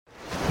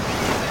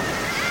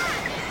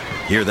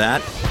Hear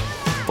that?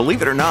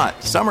 Believe it or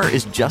not, summer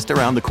is just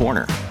around the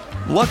corner.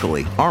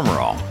 Luckily, Armor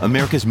All,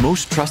 America's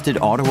most trusted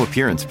auto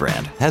appearance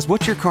brand, has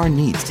what your car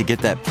needs to get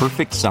that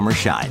perfect summer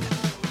shine.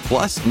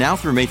 Plus, now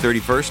through May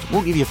 31st,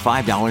 we'll give you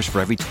 $5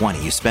 for every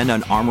 $20 you spend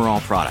on Armor All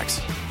products.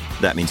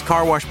 That means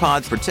car wash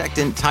pods,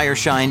 protectant, tire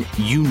shine,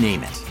 you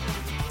name it.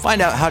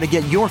 Find out how to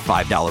get your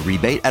 $5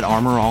 rebate at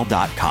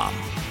armorall.com.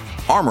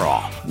 Armor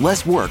All,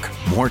 less work,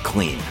 more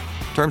clean.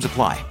 Terms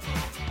apply.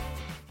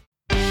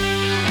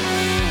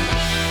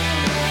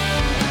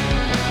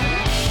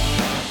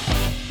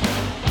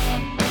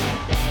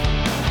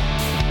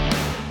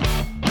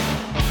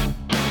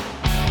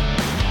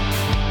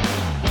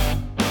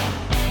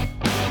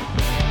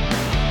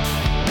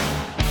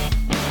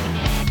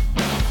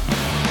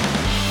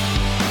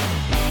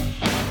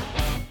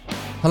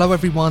 Hello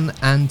everyone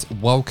and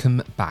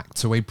welcome back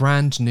to a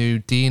brand new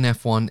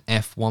DNF1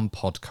 F1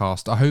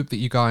 podcast. I hope that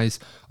you guys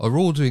are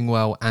all doing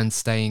well and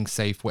staying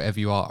safe wherever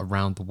you are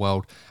around the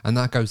world, and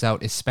that goes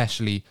out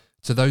especially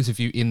to those of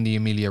you in the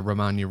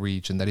Emilia-Romagna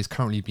region that is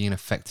currently being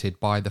affected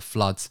by the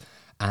floods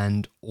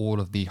and all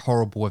of the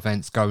horrible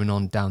events going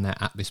on down there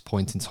at this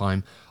point in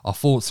time. Our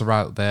thoughts are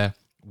out there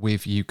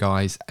with you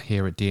guys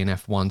here at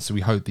DNF1, so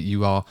we hope that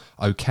you are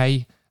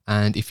okay,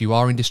 and if you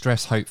are in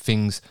distress, hope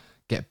things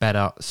get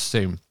better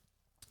soon.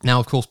 Now,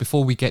 of course,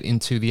 before we get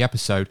into the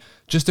episode,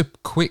 just a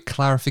quick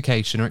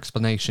clarification or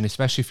explanation,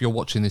 especially if you're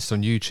watching this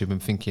on YouTube and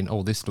thinking,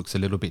 oh, this looks a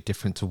little bit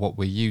different to what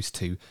we're used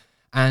to.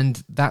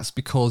 And that's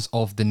because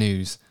of the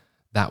news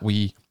that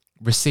we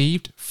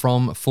received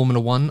from Formula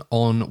One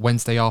on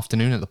Wednesday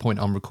afternoon at the point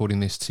I'm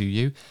recording this to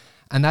you.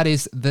 And that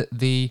is that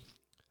the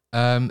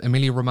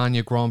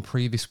Emilia-Romagna Grand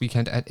Prix this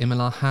weekend at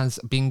Imola has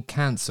been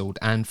cancelled.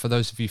 And for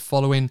those of you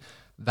following,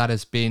 that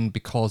has been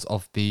because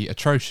of the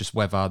atrocious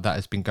weather that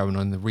has been going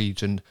on in the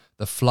region,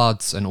 the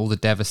floods and all the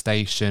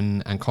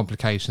devastation and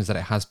complications that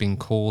it has been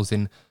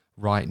causing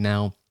right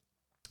now.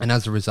 And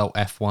as a result,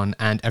 F1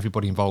 and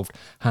everybody involved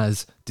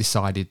has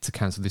decided to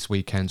cancel this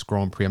weekend's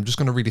Grand Prix. I'm just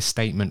going to read a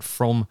statement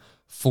from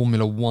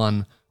Formula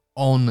One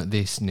on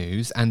this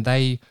news. And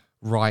they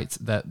write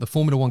that the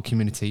Formula One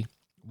community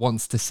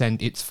wants to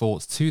send its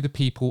thoughts to the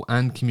people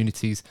and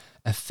communities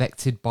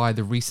affected by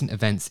the recent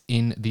events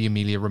in the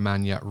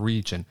Emilia-Romagna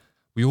region.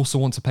 We also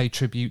want to pay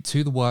tribute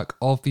to the work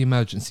of the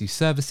emergency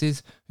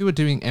services who are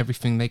doing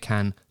everything they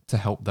can to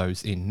help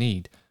those in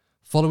need.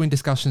 Following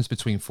discussions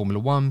between Formula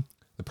One,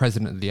 the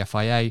president of the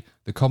FIA,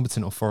 the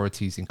competent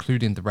authorities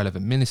including the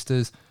relevant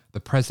ministers, the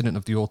president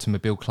of the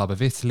Automobile Club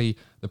of Italy,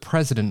 the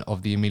president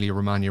of the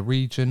Emilia-Romagna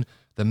region,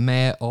 the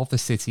mayor of the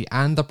city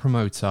and the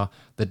promoter,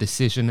 the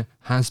decision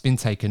has been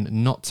taken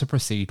not to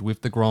proceed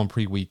with the Grand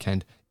Prix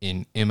weekend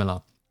in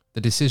Imola. The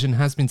decision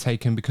has been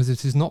taken because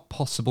it is not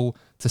possible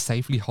to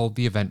safely hold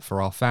the event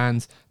for our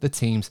fans, the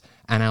teams,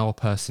 and our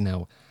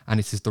personnel, and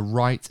it is the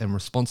right and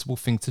responsible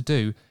thing to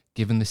do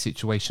given the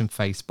situation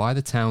faced by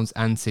the towns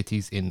and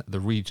cities in the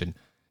region.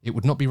 It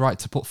would not be right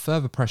to put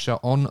further pressure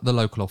on the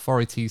local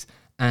authorities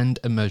and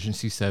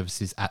emergency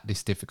services at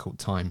this difficult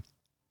time.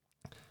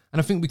 And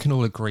I think we can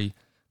all agree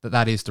that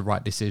that is the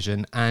right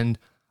decision, and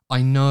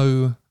I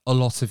know a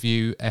lot of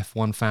you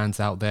F1 fans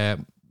out there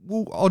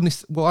will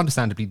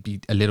understandably be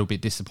a little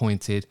bit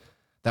disappointed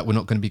that we're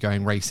not going to be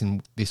going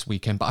racing this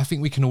weekend. But I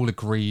think we can all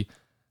agree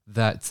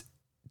that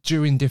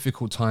during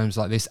difficult times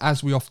like this,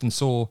 as we often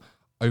saw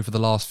over the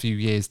last few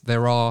years,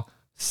 there are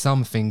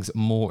some things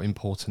more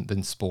important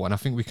than sport. And I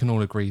think we can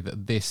all agree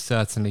that this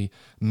certainly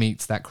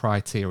meets that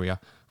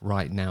criteria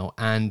right now.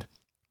 And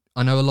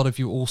I know a lot of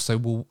you also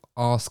will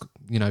ask,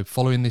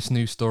 following this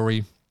news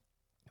story,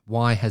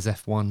 why has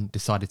F1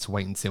 decided to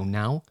wait until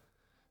now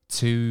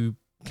to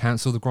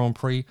cancel the Grand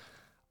Prix?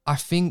 I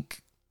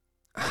think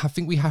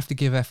we have to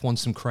give F1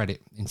 some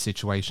credit in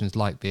situations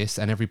like this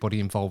and everybody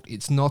involved.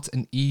 It's not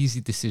an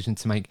easy decision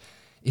to make,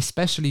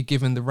 especially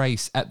given the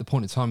race at the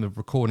point of time of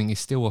recording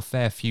is still a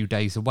fair few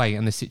days away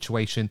and the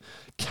situation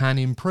can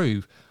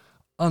improve.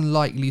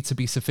 Unlikely to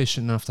be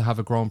sufficient enough to have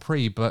a Grand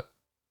Prix, but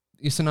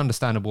it's an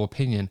understandable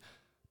opinion.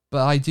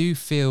 But I do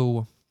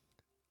feel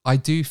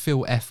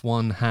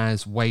F1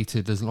 has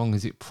waited as long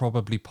as it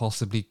probably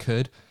possibly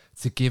could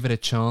to give it a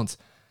chance.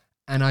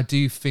 And I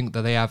do think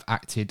that they have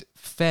acted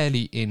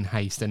fairly in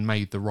haste and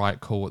made the right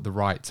call at the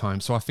right time.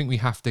 So I think we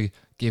have to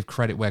give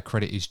credit where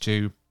credit is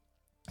due.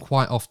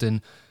 Quite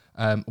often,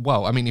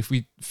 if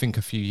we think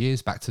a few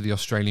years back to the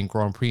Australian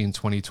Grand Prix in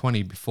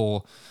 2020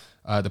 before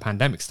the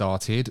pandemic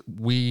started,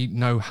 we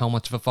know how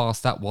much of a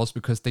fast that was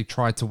because they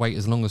tried to wait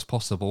as long as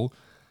possible.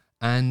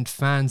 And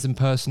fans and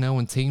personnel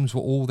and teams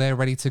were all there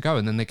ready to go.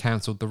 And then they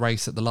cancelled the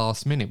race at the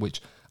last minute,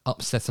 which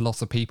upset a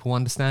lot of people,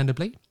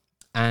 understandably.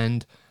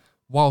 And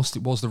whilst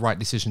it was the right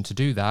decision to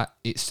do that,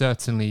 it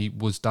certainly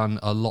was done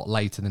a lot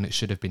later than it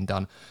should have been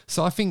done.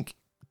 So I think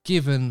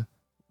given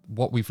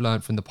what we've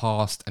learned from the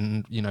past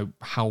and,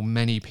 how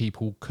many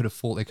people could have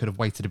thought they could have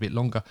waited a bit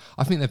longer,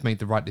 I think they've made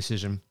the right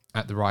decision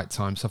at the right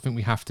time. So I think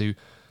we have to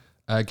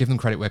give them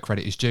credit where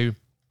credit is due.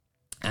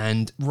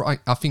 And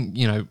I think,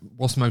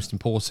 what's most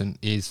important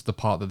is the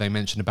part that they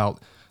mentioned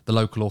about the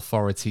local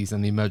authorities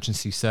and the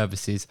emergency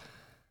services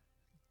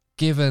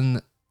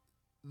given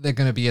they're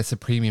going to be at a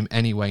premium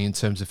anyway in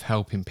terms of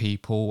helping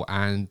people,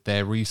 and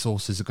their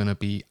resources are going to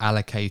be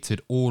allocated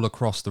all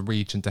across the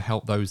region to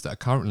help those that are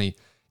currently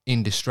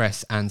in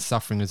distress and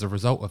suffering as a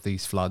result of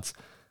these floods,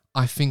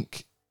 I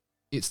think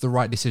it's the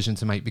right decision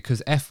to make,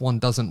 because F1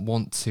 doesn't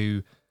want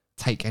to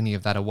take any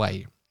of that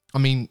away. I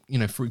mean,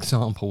 for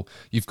example,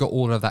 you've got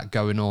all of that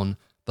going on.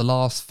 The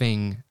last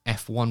thing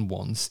F1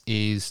 wants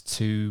is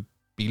to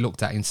be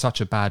looked at in such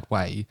a bad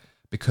way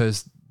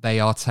because they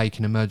are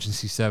taking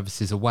emergency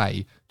services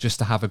away just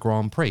to have a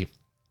Grand Prix.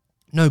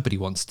 Nobody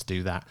wants to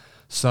do that.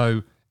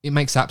 So it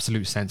makes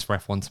absolute sense for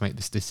F1 to make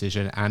this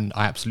decision, and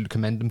I absolutely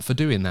commend them for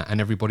doing that,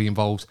 and everybody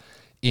involved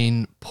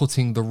in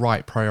putting the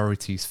right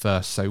priorities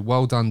first. So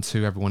well done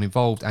to everyone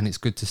involved, and it's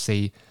good to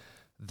see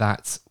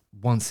that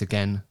once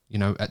again,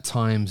 at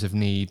times of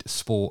need,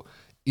 sport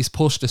is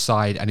pushed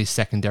aside and is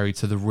secondary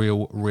to the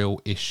real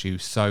issue.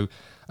 So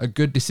a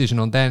good decision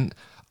on them.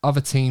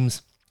 Other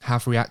teams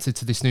have reacted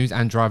to this news,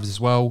 and drivers as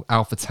well.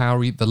 Alpha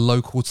Tauri, the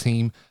local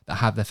team that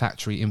have their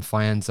factory in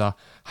Faenza,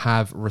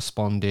 have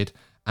responded,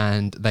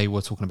 and they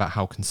were talking about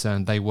how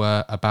concerned they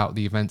were about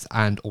the events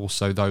and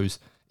also those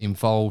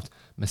involved.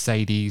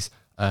 Mercedes,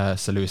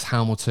 Sir Lewis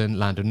Hamilton,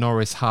 Lando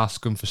Norris, Haas,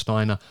 Gunther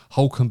Steiner,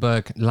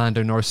 Hulkenberg,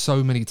 Lando Norris,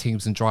 so many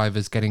teams and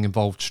drivers getting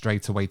involved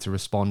straight away to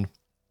respond,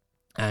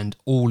 and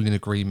all in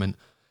agreement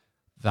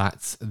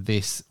that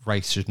this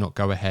race should not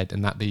go ahead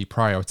and that the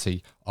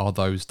priority are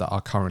those that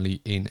are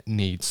currently in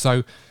need.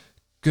 So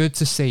good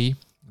to see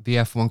the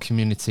F1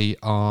 community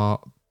are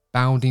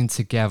bounding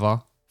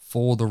together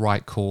for the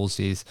right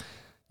causes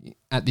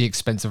at the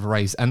expense of a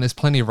race. And there's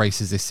plenty of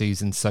races this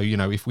season, so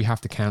if we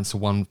have to cancel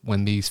one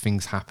when these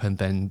things happen,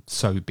 then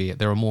so be it.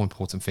 There are more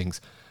important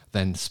things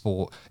than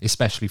sport,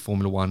 especially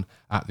Formula One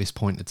at this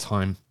point in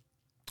time.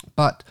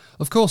 But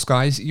of course,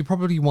 guys, you're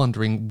probably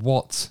wondering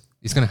what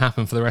is going to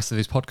happen for the rest of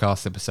this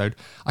podcast episode.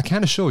 I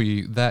can assure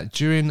you that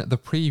during the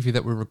preview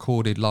that we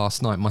recorded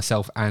last night,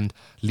 myself and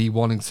Lee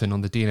Wallington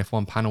on the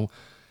DNF1 panel,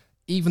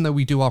 even though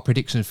we do our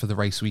predictions for the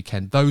race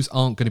weekend, those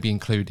aren't going to be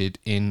included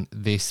in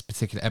this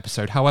particular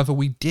episode. However,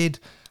 we did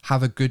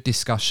have a good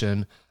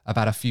discussion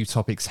about a few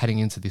topics heading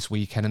into this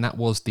weekend, and that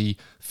was the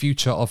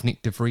future of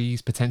Nyck de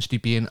Vries potentially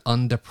being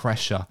under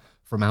pressure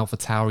from Alpha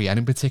Tauri, and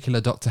in particular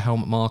Dr.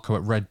 Helmut Marko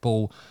at Red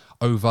Bull,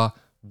 over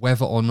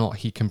whether or not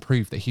he can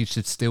prove that he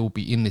should still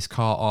be in this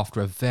car after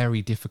a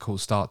very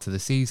difficult start to the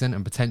season,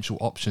 and potential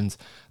options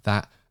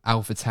that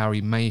Alpha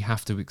Tauri may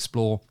have to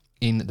explore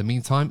in the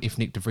meantime if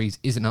Nyck de Vries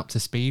isn't up to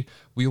speed.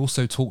 We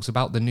also talked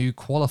about the new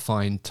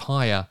qualifying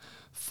tyre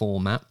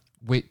format,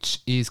 which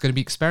is going to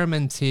be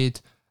experimented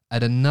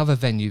at another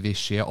venue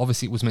this year.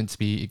 Obviously, it was meant to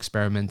be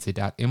experimented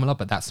at Imola,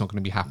 but that's not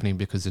going to be happening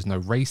because there's no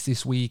race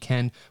this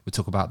weekend. We'll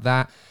talk about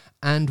that.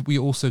 And we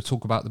also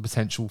talk about the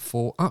potential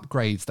for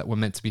upgrades that were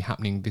meant to be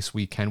happening this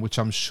weekend, which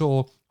I'm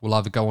sure will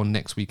either go on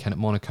next weekend at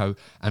Monaco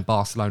and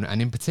Barcelona,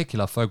 and in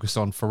particular focus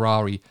on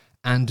Ferrari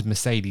and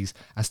Mercedes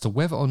as to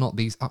whether or not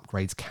these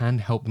upgrades can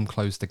help them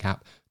close the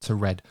gap to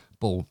Red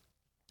Bull.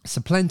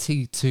 So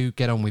plenty to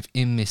get on with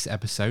in this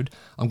episode.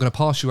 I'm going to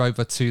pass you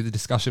over to the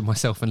discussion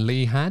myself and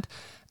Lee had.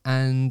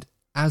 And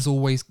as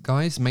always,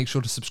 guys, make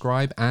sure to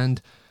subscribe and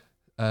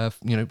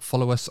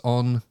follow us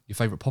on your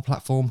favourite pod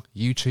platform,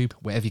 YouTube,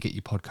 wherever you get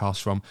your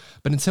podcasts from.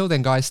 But until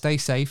then, guys, stay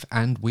safe,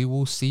 and we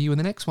will see you in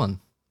the next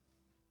one.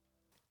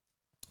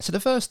 So the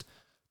first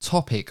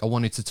topic I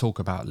wanted to talk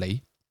about,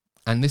 Lee,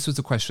 and this was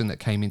a question that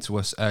came into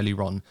us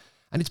earlier on,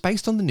 and it's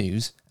based on the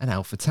news and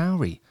Alpha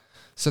Tauri.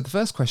 So the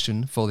first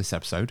question for this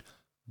episode: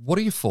 what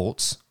are your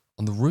thoughts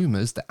on the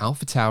rumours that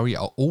Alpha Tauri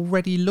are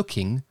already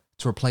looking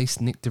to replace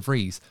Nyck de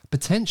Vries,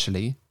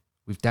 potentially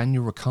with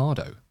Daniel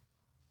Ricciardo?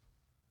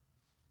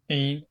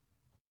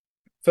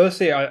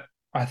 Firstly,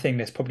 I think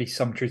there's probably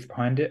some truth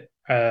behind it.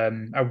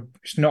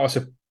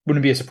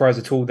 Wouldn't be a surprise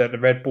at all that the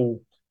Red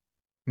Bull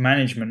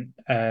management,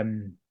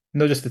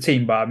 not just the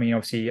team, but I mean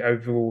obviously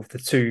overall the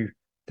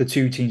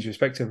two teams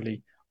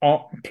respectively,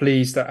 aren't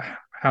pleased at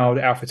how the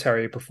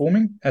AlphaTauri are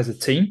performing as a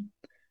team,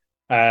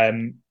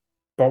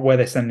 but where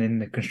they're sending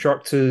the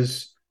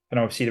constructors and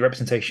obviously the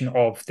representation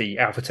of the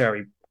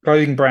AlphaTauri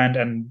clothing brand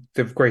and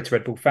the greater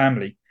Red Bull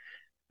family.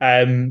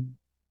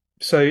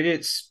 So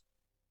it's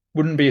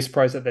wouldn't be a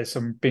surprise that there's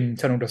been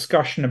internal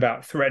discussion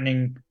about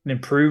threatening an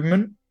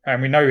improvement.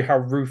 And we know how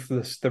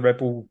ruthless the Red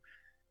Bull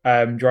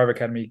driver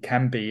academy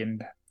can be,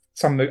 and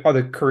some of the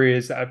other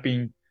careers that have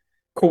been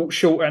caught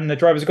short, and the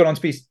drivers have gone on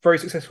to be very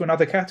successful in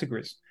other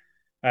categories.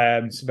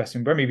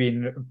 Sebastian Buemi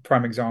being a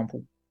prime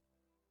example.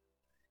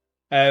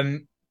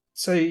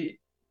 So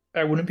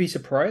I wouldn't be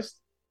surprised.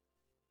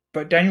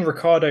 But Daniel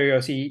Ricciardo,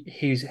 obviously,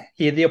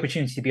 he had the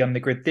opportunity to be on the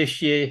grid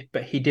this year,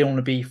 but he didn't want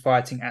to be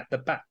fighting at the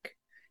back.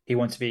 He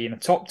wants to be in a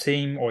top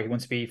team, or he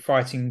wants to be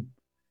fighting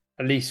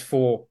at least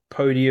for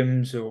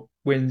podiums or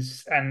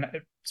wins. And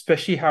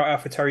especially how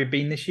AlphaTauri have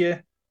been this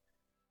year,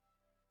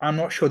 I'm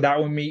not sure that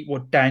will meet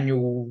what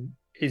Daniel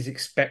is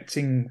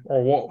expecting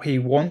or what he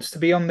wants to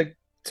be on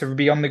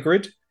the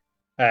grid.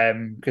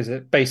 Because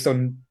based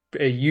on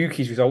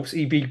Yuki's results,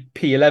 he'd be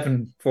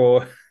P11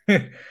 for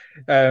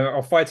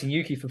are fighting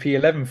Yuki for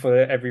P11 for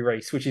every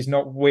race, which is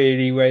not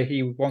really where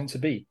he would want to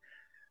be.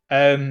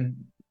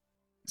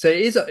 So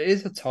it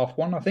is a tough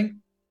one, I think.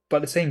 But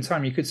at the same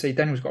time, you could say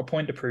Daniel's got a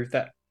point to prove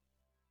that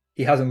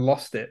he hasn't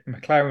lost it.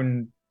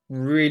 McLaren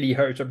really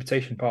hurt his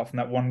reputation apart from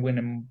that one win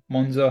in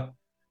Monza.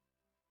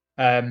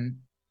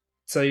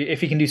 So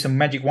if he can do some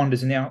magic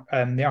wonders in the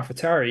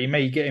AlphaTauri, he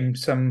may get him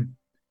some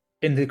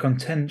into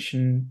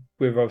contention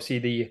with obviously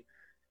the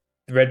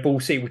Red Bull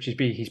seat, which is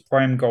be his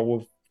prime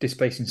goal of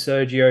displacing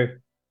Sergio.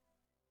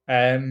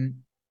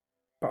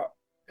 But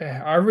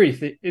I really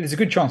think there's a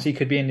good chance he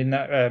could be in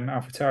that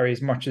AlphaTauri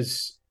as much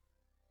as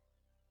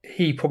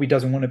he probably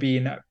doesn't want to be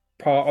in that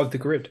part of the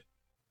grid.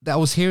 I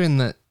was hearing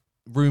that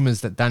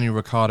rumours that Daniel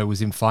Ricciardo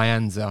was in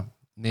Faenza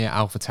near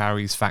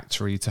AlphaTauri's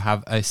factory to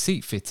have a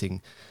seat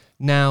fitting.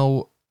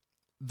 Now,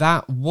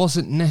 that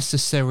wasn't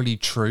necessarily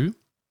true.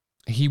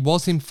 He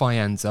was in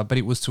Faenza, but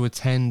it was to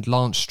attend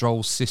Lance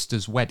Stroll's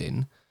sister's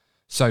wedding.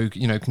 So,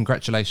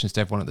 congratulations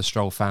to everyone at the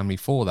Stroll family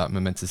for that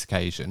momentous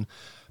occasion.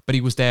 But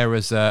he was there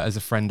as a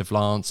friend of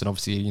Lance and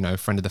obviously, a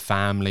friend of the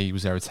family. He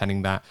was there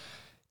attending that.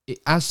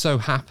 As so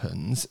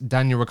happens,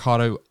 Daniel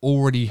Ricciardo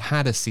already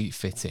had a seat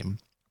fitting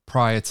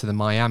prior to the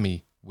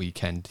Miami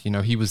weekend.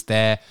 He was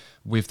there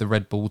with the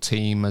Red Bull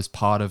team as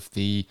part of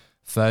the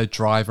third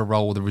driver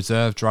role, the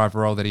reserve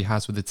driver role that he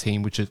has with the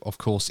team, which of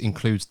course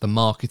includes the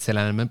marketing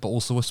element, but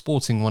also a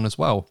sporting one as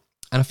well.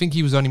 And I think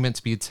he was only meant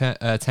to be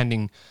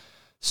attending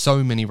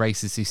so many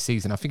races this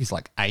season. I think it's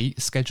like 8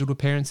 scheduled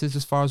appearances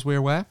as far as we're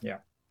aware. Yeah.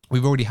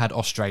 We've already had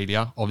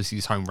Australia, obviously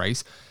his home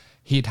race.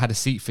 He had a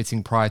seat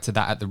fitting prior to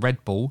that at the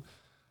Red Bull,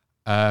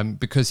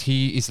 because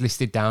he is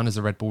listed down as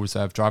a Red Bull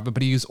reserve driver,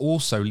 but he is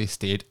also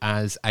listed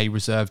as a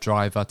reserve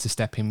driver to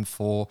step in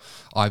for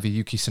either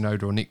Yuki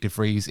Tsunoda or Nyck de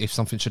Vries if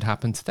something should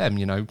happen to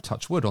them,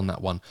 touch wood on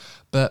that one.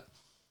 But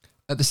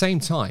at the same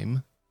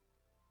time,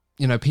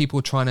 people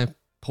are trying to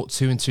put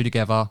 2 and 2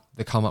 together,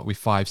 they come up with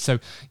 5. So,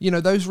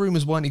 those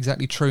rumours weren't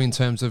exactly true in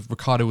terms of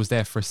Ricciardo was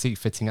there for a seat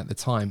fitting at the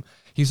time.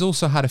 He's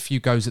also had a few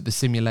goes at the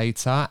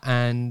simulator,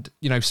 and,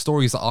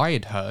 stories that I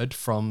had heard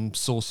from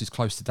sources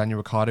close to Daniel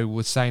Ricciardo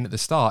was saying at the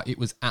start it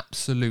was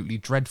absolutely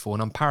dreadful,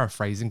 and I'm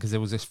paraphrasing because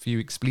there was a few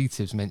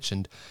expletives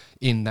mentioned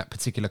in that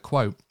particular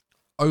quote.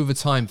 Over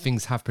time,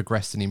 things have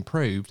progressed and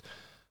improved,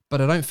 but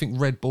I don't think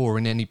Red Bull are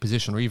in any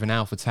position, or even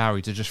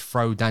AlphaTauri, to just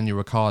throw Daniel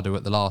Ricciardo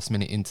at the last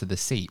minute into the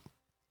seat.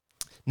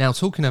 Now,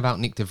 talking about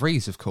Nyck de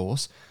Vries, of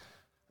course,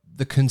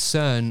 the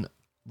concern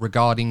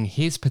regarding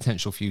his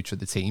potential future at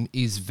the team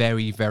is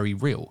very, very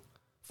real,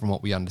 from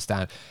what we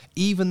understand.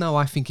 Even though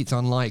I think it's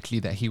unlikely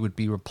that he would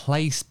be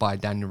replaced by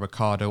Daniel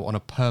Ricciardo on a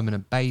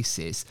permanent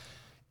basis,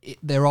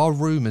 there are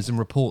rumours and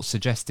reports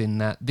suggesting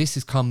that this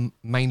has come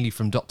mainly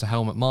from Dr.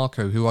 Helmut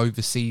Marko, who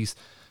oversees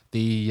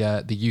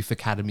the youth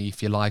academy,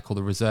 if you like, or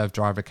the reserve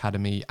driver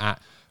academy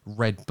at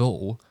Red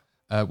Bull,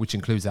 which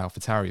includes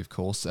AlphaTauri, of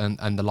course,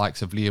 and the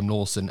likes of Liam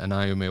Lawson and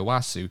Naomi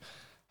Owasu.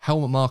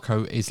 Helmut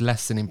Marko is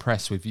less than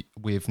impressed with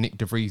Nyck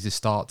de Vries'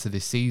 start to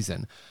this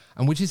season,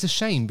 and which is a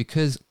shame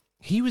because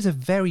he was a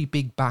very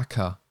big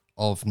backer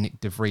of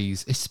Nyck de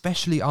Vries,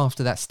 especially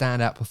after that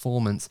standout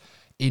performance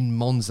in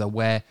Monza,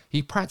 where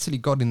he practically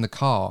got in the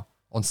car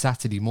on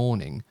Saturday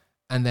morning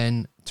and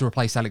then to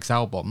replace Alex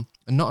Albon,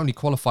 and not only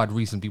qualified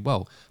reasonably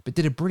well, but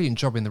did a brilliant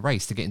job in the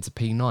race to get into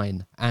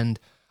P9. And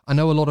I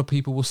know a lot of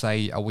people will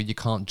say, oh, well, you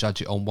can't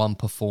judge it on one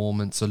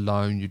performance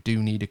alone. You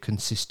do need a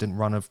consistent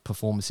run of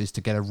performances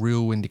to get a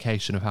real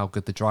indication of how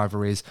good the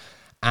driver is.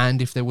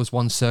 And if there was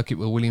one circuit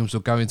where Williams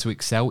were going to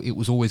excel, it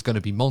was always going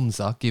to be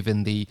Monza,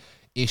 given the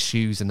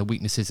issues and the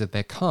weaknesses of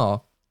their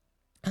car.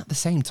 At the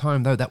same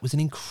time, though, that was an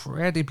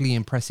incredibly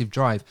impressive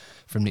drive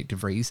from Nyck de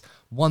Vries,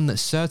 one that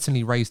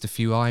certainly raised a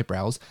few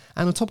eyebrows.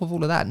 And on top of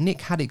all of that,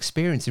 Nyck had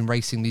experience in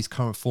racing these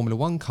current Formula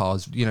One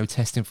cars,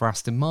 testing for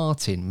Aston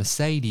Martin,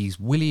 Mercedes,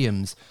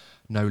 Williams,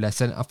 no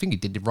less. And I think he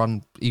did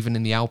run even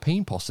in the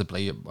Alpine,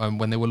 possibly,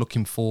 when they were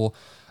looking for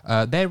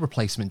their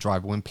replacement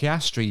driver, when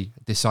Piastri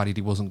decided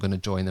he wasn't going to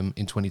join them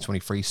in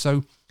 2023.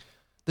 So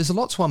there's a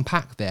lot to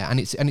unpack there, and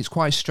it's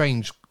quite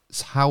strange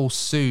how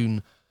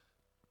soon,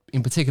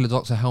 in particular,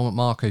 Dr. Helmut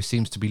Marko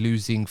seems to be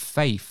losing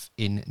faith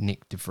in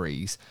Nyck de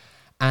Vries.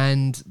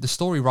 And the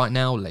story right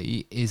now,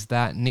 Lee, is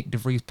that Nyck de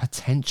Vries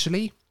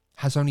potentially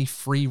has only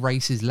 3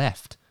 races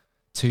left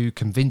to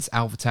convince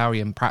AlphaTauri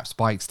and perhaps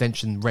by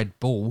extension Red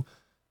Bull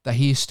that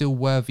he is still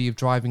worthy of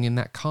driving in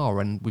that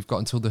car. And we've got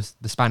until the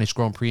Spanish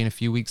Grand Prix in a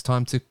few weeks'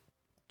 time to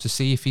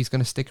see if he's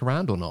going to stick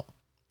around or not.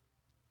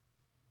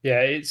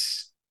 Yeah,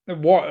 it's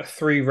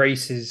 3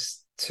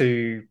 races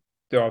to,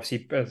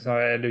 obviously, as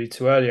I alluded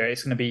to earlier,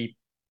 it's going to be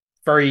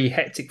very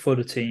hectic for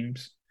the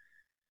teams.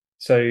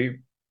 So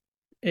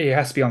it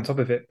has to be on top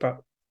of it. But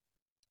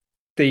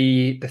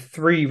the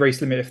 3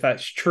 race limit, if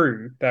that's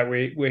true, that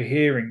we're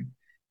hearing,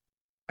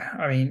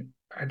 I mean,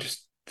 I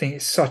just think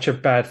it's such a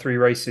bad 3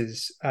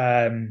 races.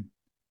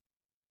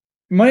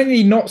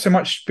 Mainly not so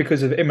much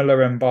because of Imola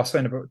and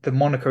Barcelona, but the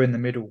Monaco in the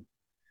middle.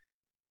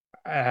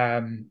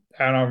 And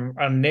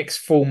Nyck's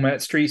form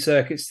at street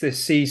circuits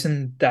this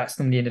season, that's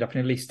normally ended up in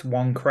at least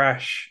 1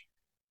 crash.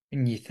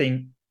 And you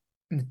think,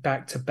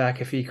 back to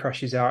back if he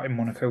crashes out in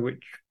Monaco,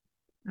 which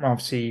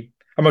obviously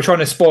I'm not trying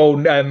to spoil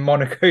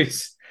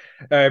Monaco's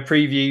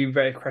preview,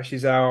 but it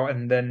crashes out,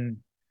 and then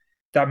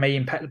that may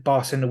impact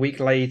Barcelona a week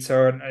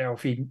later, and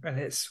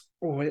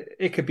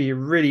it could be a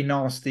really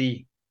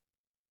nasty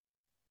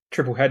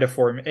triple header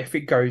for him if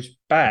it goes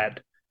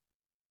bad.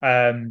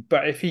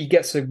 But if he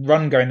gets a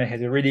run going, he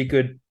has a really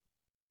good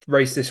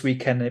race this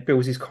weekend, and it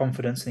builds his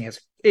confidence, and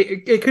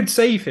it could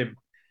save him.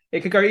 It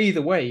could go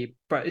either way,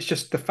 but it's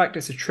just the fact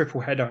it's a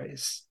triple header.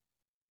 It's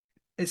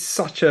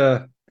such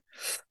a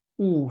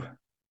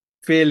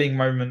feeling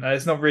moment.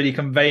 It's not really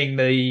conveying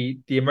the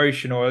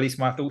emotion, or at least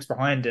my thoughts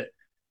behind it.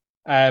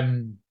 But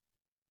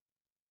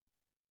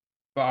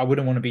I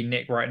wouldn't want to be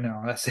Nyck right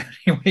now. That's the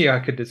only way I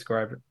could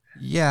describe it.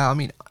 Yeah, I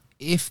mean,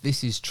 if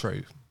this is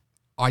true,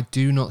 I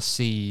do not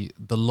see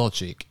the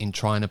logic in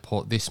trying to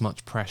put this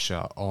much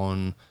pressure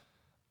on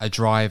a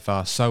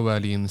driver so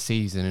early in the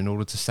season in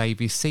order to save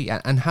his seat.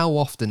 And how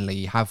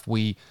oftenly have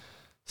we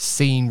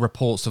seen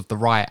reports of the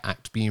Riot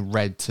Act being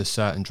read to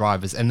certain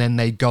drivers, and then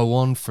they go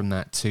on from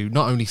that to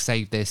not only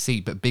save their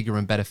seat, but bigger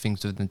and better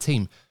things within the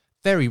team?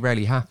 Very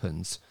rarely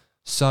happens.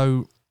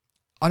 So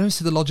I don't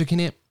see the logic in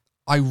it.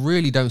 I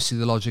really don't see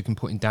the logic in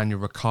putting Daniel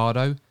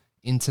Ricciardo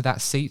into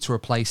that seat to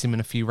replace him in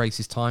a few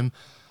races' time.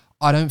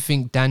 I don't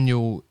think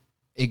Daniel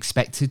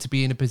expected to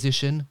be in a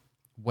position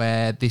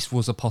where this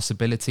was a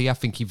possibility. I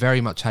think he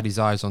very much had his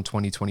eyes on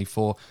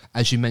 2024.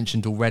 As you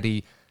mentioned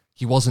already,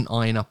 he wasn't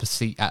eyeing up a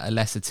seat at a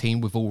lesser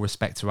team, with all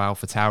respect to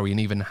AlphaTauri and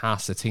even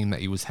Haas, a team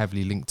that he was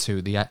heavily linked to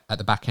at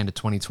the back end of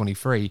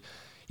 2023.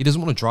 He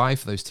doesn't want to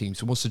drive for those teams.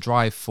 He wants to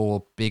drive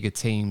for bigger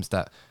teams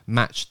that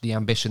match the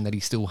ambition that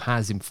he still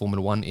has in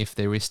Formula One, if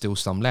there is still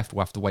some left.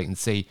 We'll have to wait and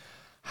see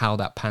how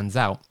that pans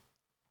out.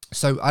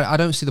 So I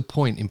don't see the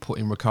point in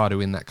putting Ricciardo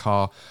in that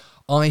car.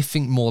 I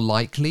think more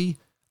likely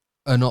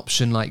an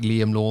option like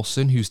Liam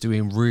Lawson, who's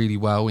doing really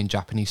well in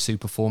Japanese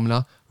Super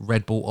Formula.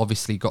 Red Bull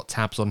obviously got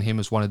tabs on him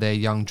as one of their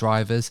young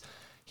drivers.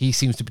 He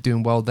seems to be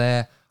doing well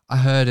there. I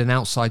heard an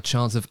outside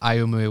chance of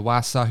Ayumu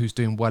Iwasa, who's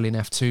doing well in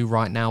F2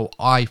 right now.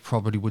 I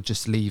probably would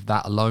just leave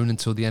that alone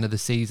until the end of the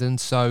season.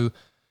 So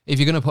if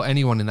you're going to put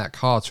anyone in that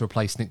car to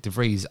replace Nyck de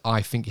Vries,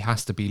 I think it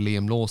has to be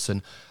Liam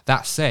Lawson.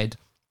 That said,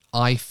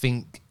 I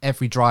think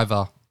every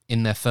driver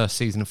in their first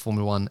season of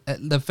Formula One,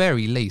 at the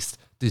very least,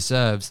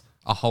 deserves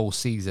a whole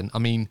season. I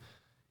mean,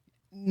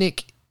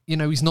 Nyck,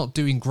 he's not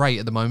doing great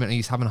at the moment, and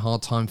he's having a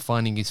hard time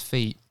finding his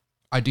feet.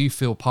 I do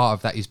feel part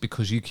of that is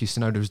because Yuki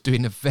Tsunoda is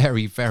doing a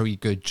very, very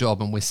good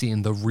job, and we're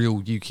seeing the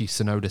real Yuki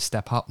Tsunoda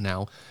step up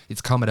now.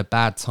 It's come at a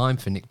bad time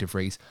for Nyck de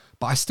Vries,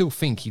 but I still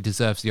think he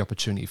deserves the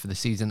opportunity for the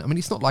season. I mean,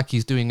 it's not like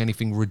he's doing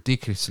anything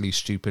ridiculously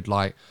stupid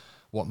like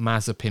what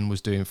Mazepin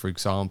was doing, for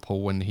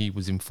example, when he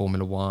was in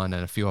Formula One,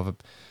 and a few other,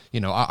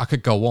 I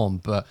could go on,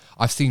 but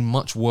I've seen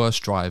much worse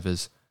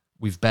drivers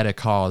with better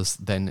cars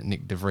than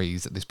Nyck de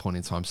Vries at this point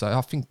in time. So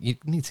I think you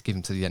need to give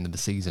him to the end of the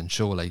season,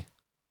 surely.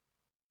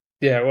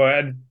 Yeah,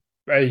 well,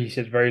 and you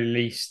said very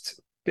least,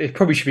 it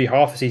probably should be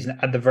half a season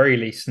at the very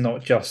least,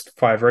 not just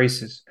 5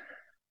 races.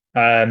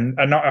 And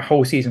not a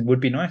whole season would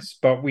be nice,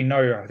 but we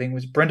know, I think it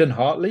was Brendan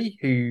Hartley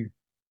who...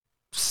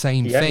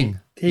 Same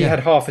thing. He had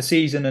half a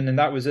season, and then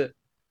that was it.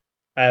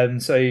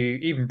 So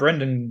even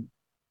Brendan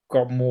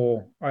got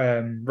more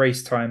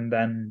race time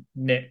than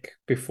Nyck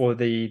before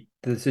the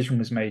decision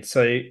was made.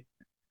 So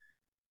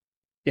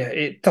yeah,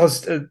 it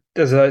does.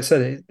 As I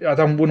said, I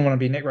wouldn't want to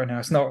be Nyck right now.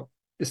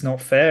 It's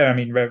not fair. I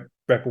mean,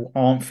 Red Bull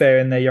aren't fair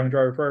in their young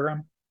driver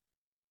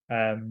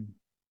program.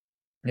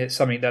 It's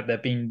something that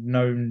they've been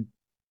known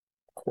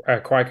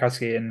quite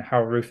classically, and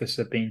how ruthless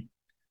they've been,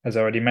 as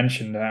I already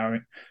mentioned. I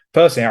mean,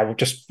 personally, I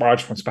just want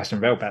Sebastian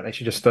Vettel back. They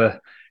should just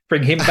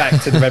bring him back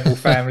to the Red Bull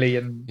family.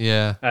 And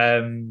yeah,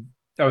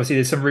 obviously,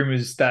 there's some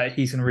rumors that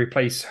he's going to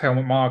replace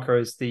Helmut Marko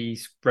as the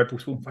Red Bull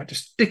sport.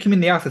 Just stick him in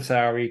the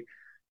AlphaTauri.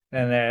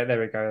 And there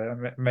we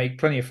go. Make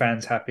plenty of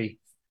fans happy.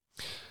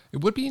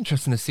 It would be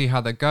interesting to see how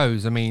that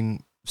goes. I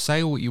mean,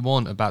 say what you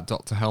want about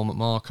Dr. Helmut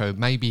Marko.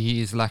 Maybe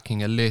he is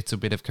lacking a little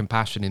bit of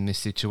compassion in this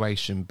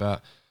situation,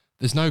 but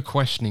there's no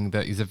questioning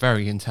that he's a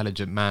very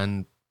intelligent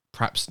man,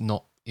 perhaps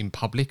not in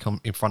public,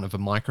 in front of a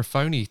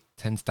microphone. He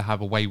tends to have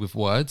a way with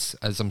words,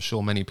 as I'm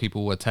sure many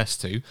people will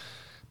attest to.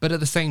 But at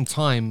the same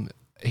time,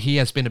 he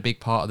has been a big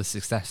part of the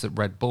success at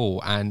Red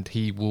Bull, and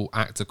he will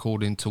act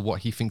according to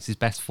what he thinks is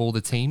best for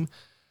the team.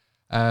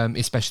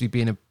 Especially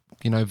being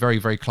a very,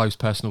 very close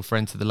personal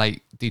friend to the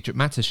late Dietrich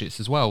Mateschitz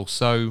as well.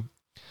 So,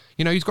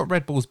 he's got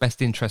Red Bull's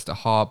best interest at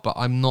heart, but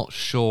I'm not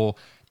sure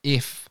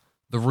if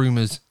the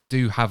rumours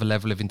do have a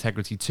level of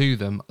integrity to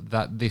them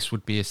that this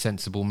would be a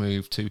sensible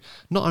move to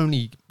not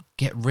only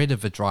get rid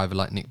of a driver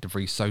like Nyck de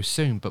Vries so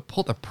soon, but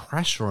put the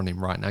pressure on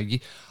him right now.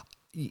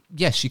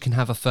 Yes, you can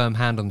have a firm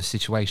hand on the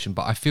situation,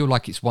 but I feel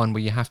like it's one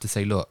where you have to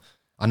say, look,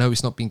 I know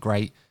it's not been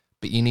great,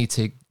 but you need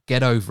to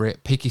get over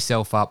it, pick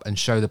yourself up, and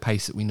show the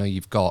pace that we know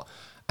you've got.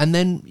 And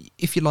then,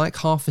 if you like,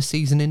 half a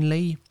season in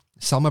Lee,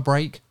 summer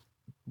break,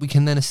 we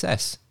can then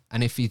assess.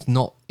 And if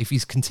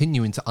he's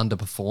continuing to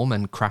underperform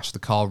and crash the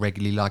car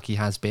regularly like he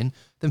has been,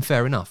 then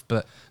fair enough.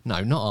 But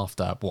no, not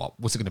after, what,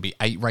 was it going to be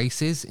 8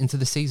 races into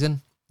the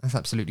season? That's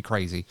absolutely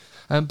crazy.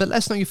 But let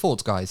us know your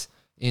thoughts, guys,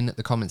 in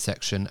the comment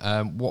section.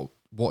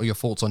 What are your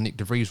thoughts on Nyck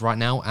de Vries right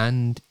now?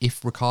 And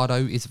if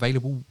Ricciardo is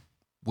available,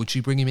 would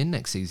you bring him in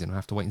next season? We'll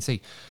have to wait and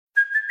see.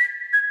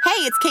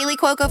 Hey, it's Kaylee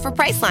Cuoco for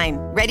Priceline.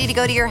 Ready to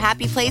go to your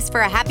happy place for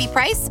a happy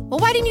price? Well,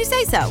 why didn't you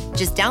say so?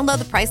 Just download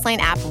the Priceline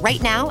app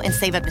right now and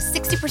save up to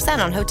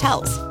 60% on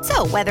hotels.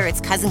 So whether it's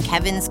Cousin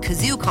Kevin's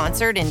Kazoo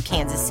Concert in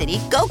Kansas City,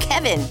 go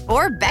Kevin,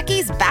 or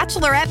Becky's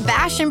Bachelorette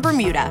Bash in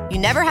Bermuda, you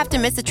never have to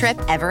miss a trip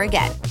ever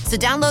again. So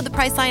download the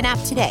Priceline app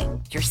today.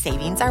 Your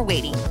savings are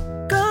waiting.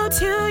 Go to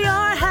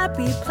your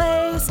happy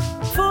place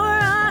for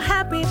a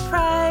happy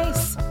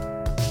price.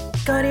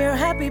 Go to your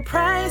happy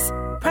price,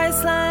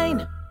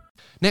 Priceline.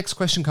 Next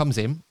question comes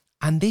in,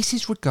 and this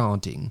is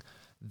regarding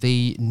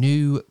the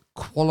new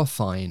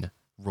qualifying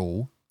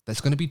rule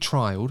that's going to be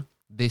trialled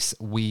this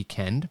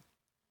weekend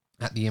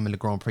at the Imola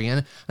Grand Prix.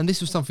 And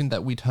this was something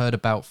that we'd heard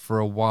about for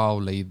a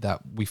while, Lee, that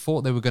we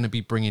thought they were going to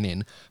be bringing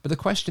in. But the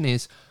question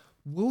is,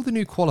 will the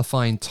new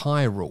qualifying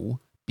tyre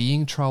rule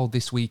being trialled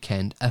this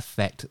weekend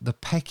affect the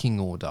pecking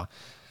order?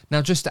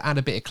 Now, just to add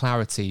a bit of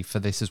clarity for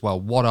this as well,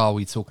 what are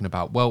we talking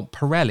about? Well,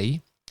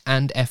 Pirelli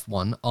and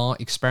F1 are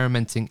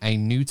experimenting a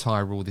new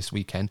tyre rule this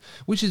weekend,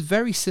 which is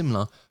very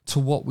similar to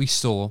what we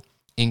saw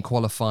in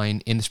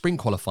qualifying, in the sprint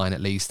qualifying at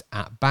least,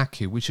 at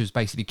Baku, which is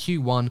basically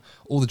Q1,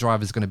 all the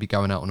drivers are going to be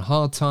going out on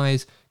hard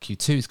tyres,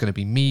 Q2 is going to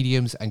be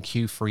mediums, and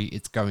Q3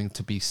 it's going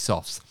to be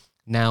softs.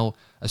 Now,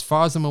 as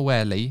far as I'm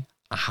aware, Lee,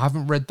 I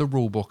haven't read the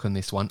rule book on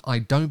this one. I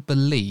don't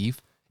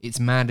believe it's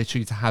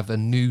mandatory to have a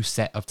new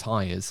set of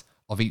tyres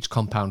of each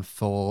compound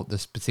for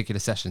this particular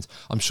sessions.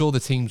 I'm sure the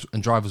teams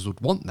and drivers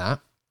would want that,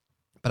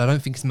 but I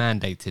don't think it's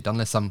mandated,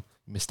 unless I'm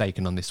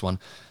mistaken on this one.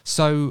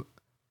 So,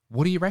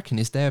 what do you reckon?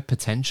 Is there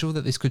potential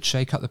that this could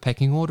shake up the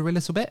pecking order a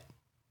little bit?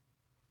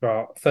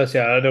 Well, firstly,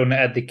 I don't want to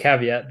add the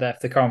caveat that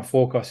if the current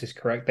forecast is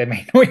correct, they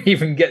may not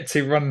even get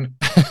to run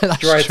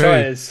dry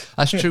tyres.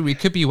 That's true. It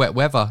could be wet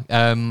weather.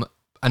 And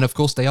of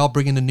course, they are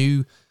bringing a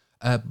new,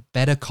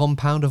 better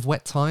compound of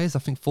wet tyres. I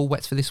think full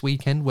wets for this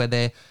weekend, where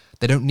they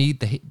don't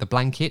need the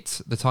blankets,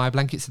 the tyre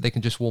blankets, so they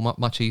can just warm up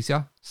much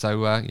easier.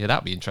 So, yeah,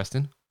 that'd be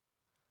interesting.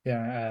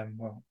 Yeah,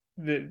 well,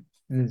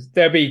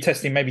 they'll be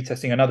testing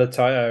another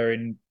tyre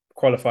in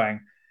qualifying,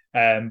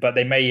 but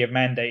they may have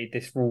mandated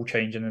this rule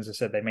change, and as I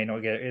said, they may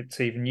not get it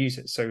to even use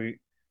it. So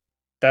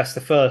that's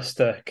the first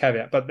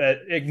caveat. But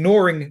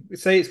ignoring,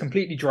 say it's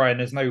completely dry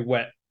and there's no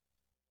wet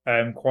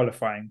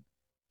qualifying,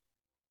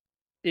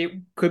 it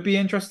could be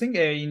interesting.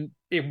 I mean,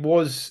 it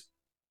was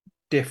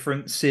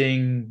different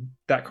seeing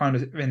that kind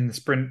of in the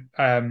sprint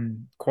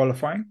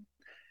qualifying,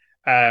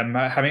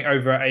 having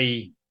over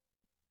a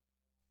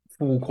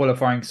full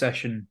qualifying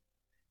session,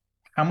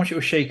 how much it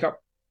will shake up.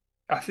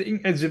 I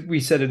think, as we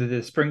said at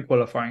the sprint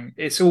qualifying,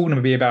 it's all going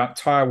to be about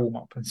tyre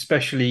warm-up,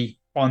 especially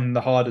on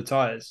the harder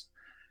tyres,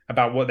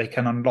 about what they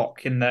can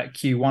unlock in that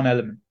Q1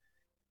 element.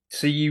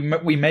 So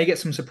we may get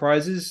some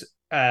surprises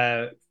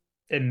in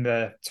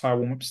the tyre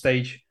warm-up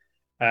stage.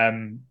 We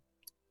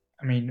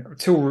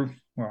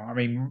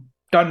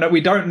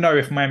don't know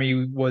if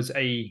Miami was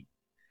a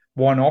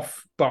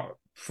one-off, but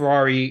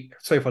Ferrari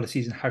so far this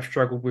season have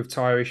struggled with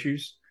tyre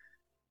issues.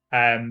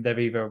 They've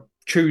either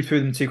chewed through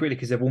them too quickly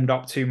because they've warmed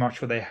up too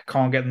much, or they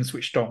can't get them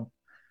switched on.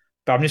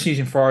 But I'm just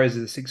using Ferrari as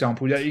this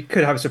example. You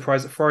could have a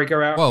surprise that Ferrari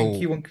go out in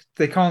Q1.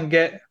 They can't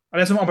get.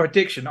 That's not my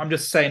prediction. I'm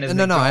just saying.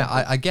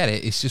 I get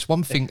it. It's just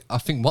one thing. I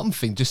think one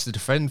thing, just to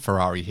defend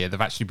Ferrari here,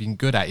 they've actually been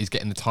good at is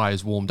getting the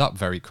tyres warmed up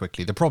very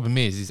quickly. The problem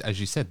is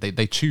as you said,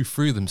 they chew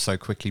through them so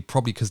quickly,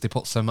 probably because they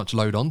put so much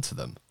load onto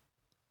them.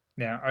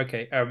 Yeah,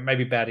 okay.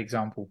 Maybe bad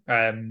example.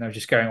 I'm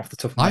just going off the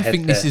top of my head. I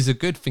think this is a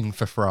good thing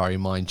for Ferrari,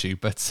 mind you,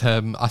 but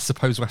I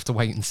suppose we'll have to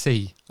wait and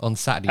see on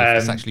Saturday if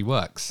this actually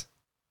works.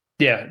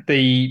 Yeah,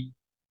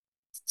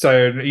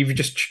 so you've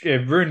just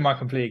ruined my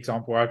complete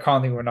example. I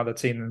can't think of another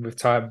team with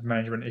tyre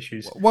management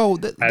issues. Well,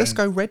 let's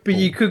go Red Bull. But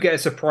you could get a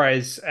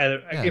surprise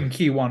in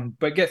Q1,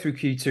 but get through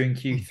Q2 and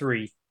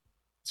Q3.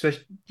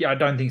 Especially, I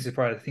don't think it's a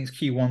surprise. I think it's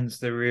Q1's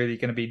they're really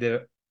going to be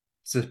the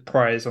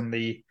surprise on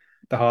the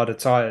harder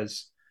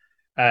tyres.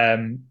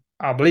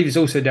 I believe it's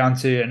also down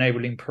to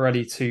enabling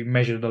Pirelli to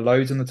measure the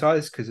loads on the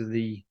tyres because of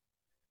the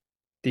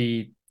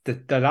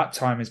lap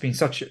time has been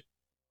such a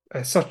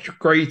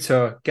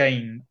greater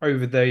gain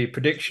over the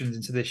predictions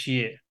into this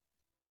year,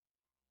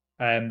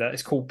 that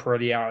it's caught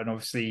Pirelli out. And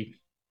obviously,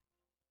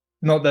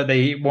 not that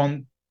they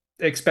want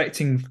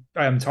expecting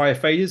tyre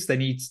failures, they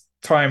need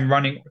time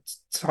running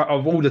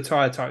of all the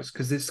tyre types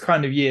because it's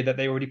kind of year that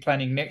they're already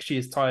planning next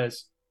year's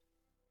tyres.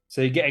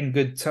 So getting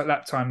good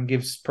lap time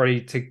gives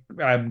Prix to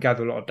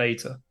gather a lot of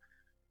data.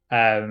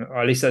 Or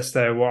at least that's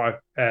what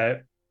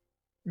I've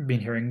been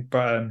hearing.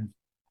 But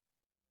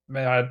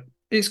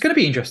it's going to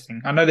be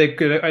interesting. I know they're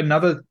good.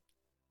 Another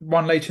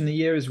one later in the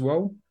year as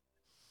well.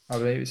 I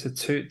believe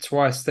it's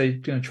twice they're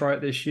going to try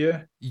it this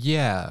year.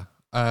 Yeah.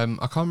 I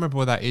can't remember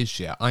what that is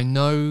yet. I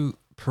know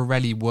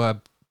Pirelli were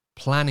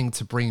planning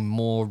to bring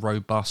more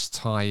robust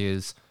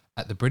tyres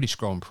at the British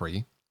Grand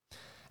Prix.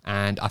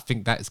 And I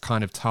think that is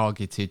kind of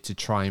targeted to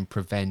try and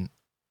prevent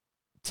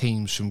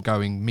teams from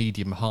going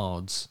medium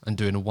hards and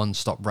doing a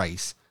one-stop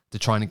race, to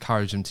try and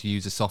encourage them to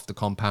use a softer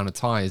compound of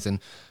tyres and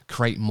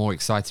create more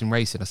exciting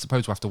racing. I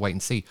suppose we'll have to wait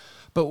and see.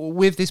 But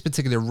with this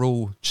particular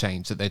rule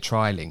change that they're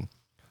trialling,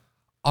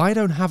 I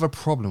don't have a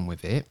problem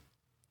with it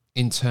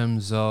in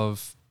terms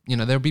of,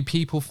 there'll be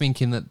people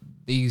thinking that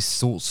these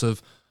sorts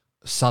of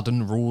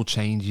sudden rule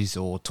changes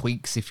or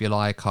tweaks, if you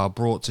like, are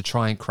brought to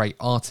try and create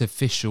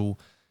artificial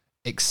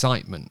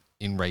excitement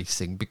in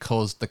racing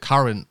because the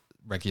current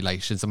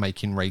regulations are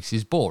making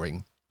races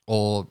boring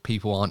or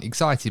people aren't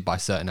excited by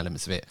certain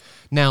elements of it.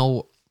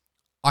 Now,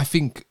 I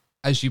think,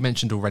 as you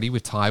mentioned already,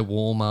 with tyre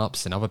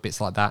warm-ups and other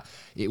bits like that,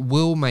 it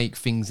will make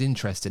things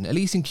interesting, at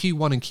least in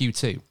Q1 and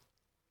Q2,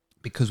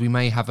 because we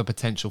may have a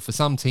potential for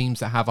some teams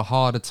that have a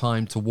harder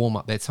time to warm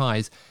up their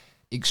tyres,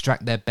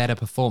 extract their better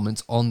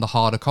performance on the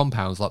harder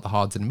compounds like the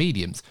hards and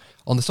mediums.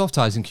 On the soft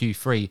tyres in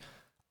Q3,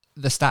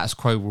 the status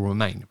quo will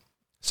remain.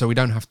 So we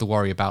don't have to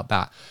worry about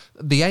that.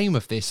 The aim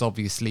of this,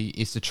 obviously,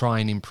 is to try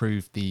and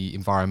improve the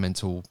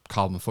environmental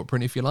carbon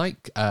footprint, if you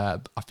like. I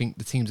think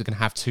the teams are going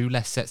to have 2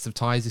 less sets of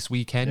tyres this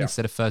weekend. Yeah.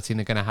 Instead of 13,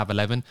 they're going to have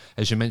 11.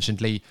 As you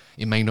mentioned, Lee,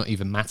 it may not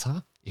even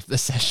matter if the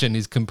session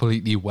is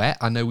completely wet.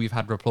 I know we've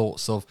had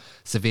reports of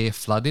severe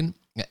flooding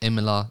at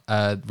Imola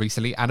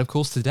recently. And, of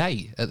course,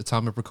 today, at the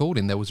time of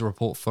recording, there was a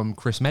report from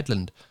Chris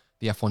Medland,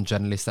 the F1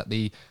 journalist, that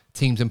the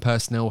teams and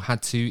personnel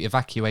had to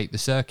evacuate the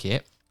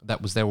circuit that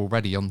was there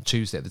already on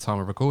Tuesday at the time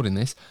of recording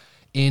this,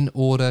 in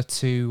order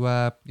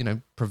to,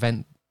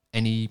 prevent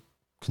any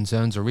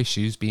concerns or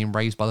issues being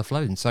raised by the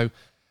flooding. So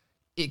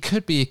it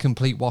could be a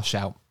complete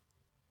washout,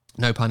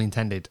 no pun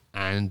intended,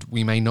 and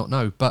we may not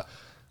know. But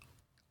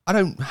I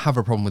don't have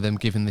a problem with them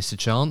giving this a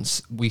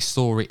chance. We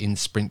saw it in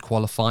sprint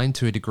qualifying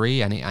to a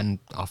degree, and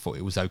I thought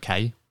it was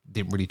okay.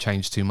 Didn't really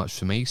change too much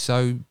for me.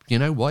 So, you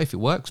know what, if it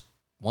works,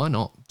 why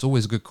not? It's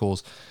always a good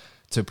cause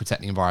to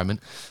protect the environment.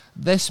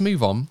 Let's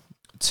move on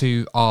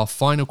to our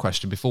final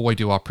question before we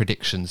do our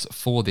predictions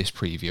for this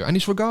preview, and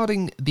it's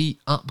regarding the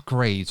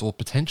upgrades or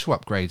potential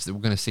upgrades that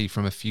we're going to see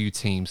from a few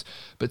teams,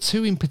 but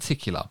 2 in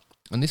particular.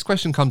 And this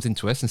question comes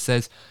into us and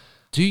says,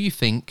 do you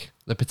think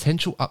the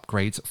potential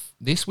upgrades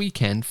this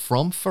weekend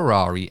from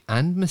Ferrari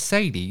and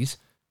Mercedes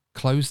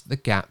close the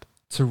gap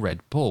to Red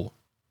Bull,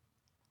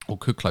 or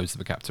could close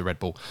the gap to Red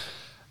Bull?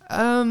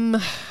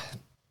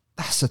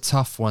 That's a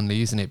tough one,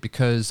 Lee, isn't it?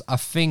 Because I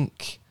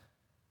think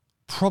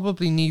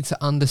probably need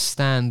to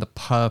understand the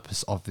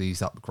purpose of these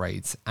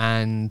upgrades,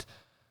 and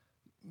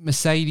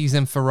Mercedes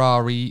and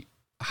Ferrari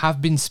have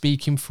been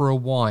speaking for a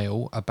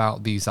while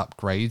about these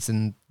upgrades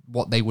and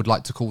what they would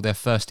like to call their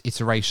first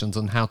iterations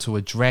on how to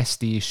address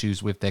the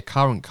issues with their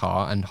current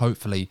car and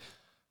hopefully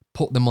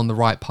put them on the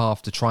right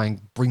path to try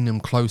and bring them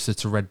closer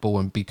to Red Bull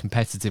and be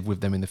competitive with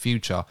them in the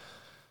future.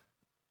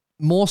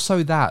 More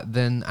so that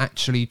than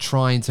actually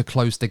trying to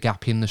close the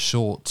gap in the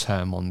short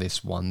term on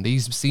this one.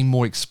 These seem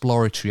more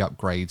exploratory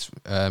upgrades,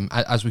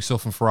 as we saw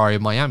from Ferrari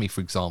in Miami,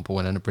 for example,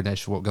 and then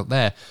British what got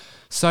there.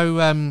 So,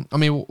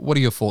 what are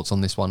your thoughts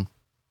on this one?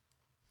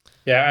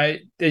 Yeah,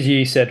 as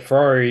you said,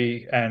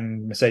 Ferrari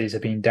and Mercedes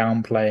have been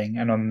downplaying,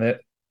 and on the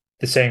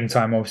same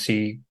time,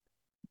 obviously,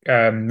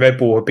 Red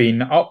Bull have been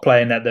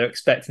upplaying that they're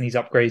expecting these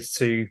upgrades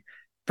to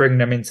bring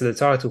them into the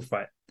title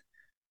fight.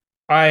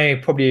 I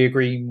probably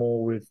agree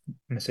more with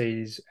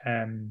Mercedes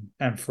and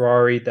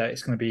Ferrari that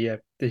it's going to be,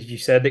 as you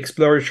said,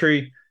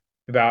 exploratory,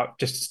 about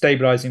just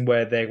stabilizing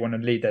where they want to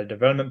lead their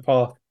development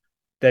path.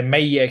 They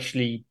may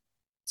actually,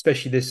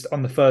 especially this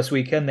on the first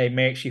weekend, they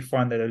may actually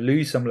find that they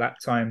lose some lap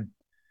time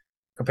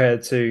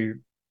compared to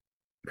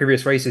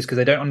previous races because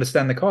they don't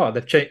understand the car.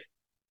 They're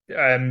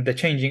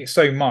changing it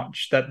so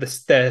much that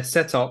their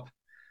setup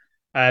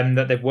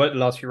that they've worked the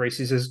last few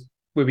races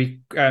will be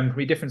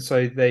completely different.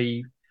 So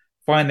they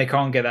find they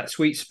can't get that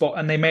sweet spot,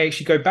 and they may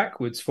actually go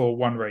backwards for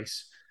one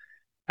race.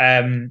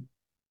 And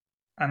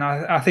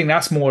I think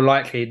that's more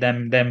likely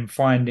than them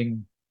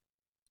finding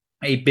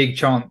a big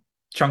chunk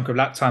of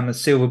lap time, a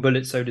silver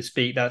bullet, so to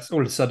speak. That's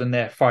all of a sudden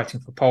they're fighting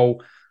for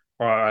pole.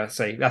 Or I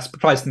say that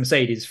applies to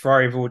Mercedes.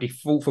 Ferrari have already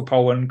fought for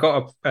pole and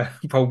got a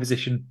pole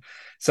position,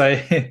 so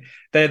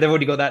they've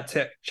already got that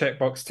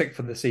checkbox ticked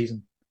for the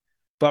season.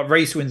 But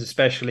race wins,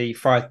 especially,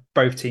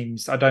 both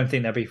teams, I don't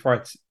think they'll be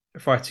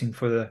fighting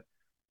for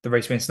the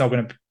race win. It's not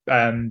going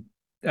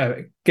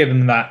to give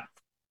them that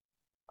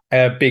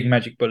big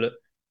magic bullet,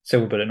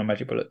 silver bullet, not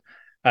magic bullet.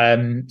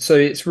 So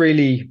it's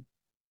really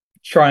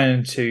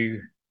trying to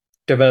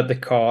develop the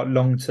car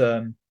long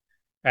term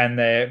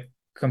and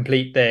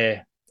complete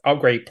their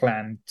upgrade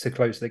plan to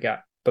close the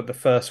gap. But the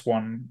first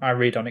one, I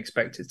really don't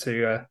expect it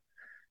to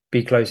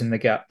be closing the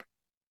gap.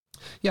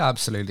 Yeah,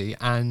 absolutely.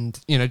 And,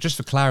 just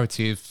for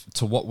clarity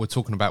to what we're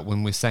talking about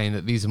when we're saying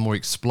that these are more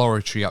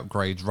exploratory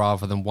upgrades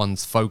rather than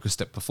ones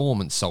focused at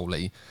performance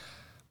solely,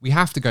 we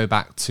have to go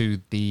back to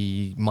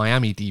the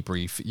Miami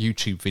debrief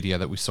YouTube video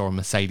that we saw on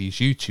Mercedes'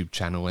 YouTube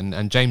channel.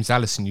 And James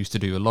Allison used to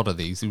do a lot of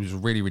these. He was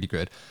really, really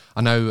good.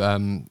 I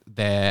know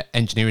their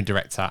engineering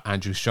director,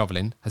 Andrew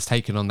Chauvelin, has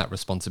taken on that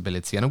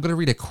responsibility. And I'm going to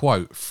read a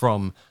quote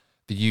from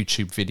the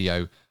YouTube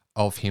video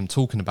of him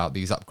talking about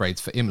these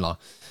upgrades for Imola.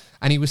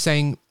 And he was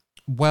saying,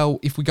 well,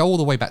 if we go all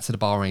the way back to the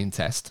Bahrain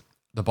test,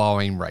 the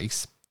Bahrain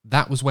race,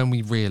 that was when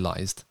we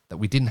realised that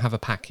we didn't have a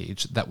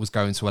package that was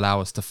going to allow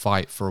us to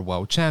fight for a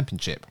world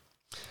championship.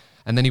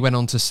 And then he went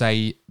on to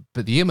say,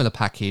 but the Imola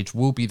package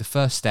will be the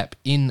first step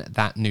in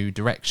that new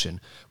direction.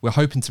 We're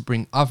hoping to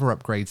bring other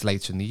upgrades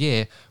later in the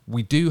year.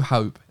 We do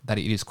hope that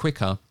it is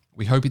quicker.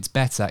 We hope it's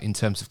better in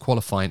terms of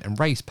qualifying and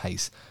race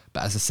pace.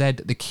 But as I said,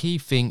 the key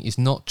thing is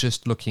not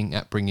just looking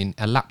at bringing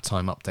a lap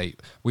time update.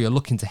 We are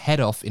looking to head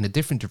off in a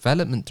different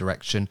development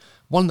direction,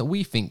 one that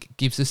we think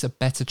gives us a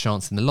better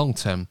chance in the long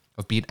term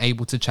of being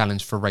able to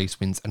challenge for race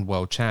wins and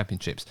world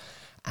championships.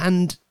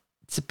 And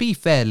to be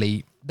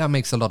fairly, that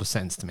makes a lot of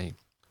sense to me.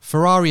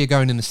 Ferrari are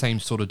going in the same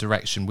sort of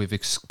direction with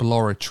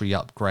exploratory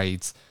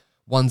upgrades,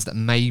 ones that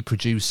may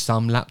produce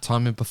some lap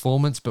time and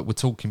performance, but we're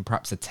talking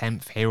perhaps a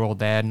 10th here or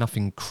there,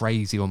 nothing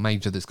crazy or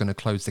major that's going to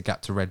close the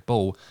gap to Red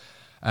Bull.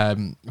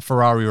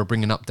 Ferrari are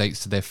bringing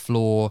updates to their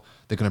floor.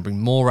 They're going to bring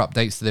more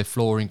updates to their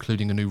floor,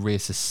 including a new rear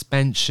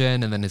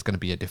suspension, and then there's going to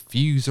be a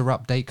diffuser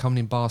update coming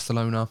in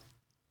Barcelona.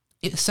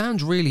 It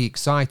sounds really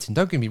exciting.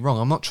 Don't get me wrong,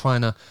 I'm not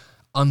trying to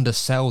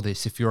undersell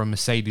this if you're a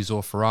Mercedes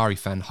or Ferrari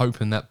fan,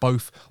 hoping that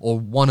both or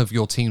one of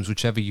your teams,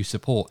 whichever you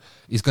support,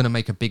 is going to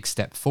make a big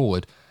step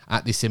forward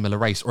at this Imola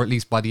race, or at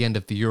least by the end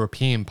of the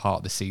European part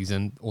of the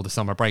season or the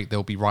summer break,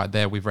 they'll be right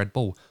there with Red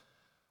Bull.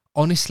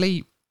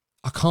 Honestly,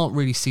 I can't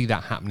really see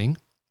that happening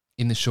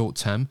in the short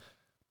term,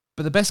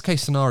 but the best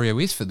case scenario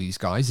is for these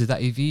guys is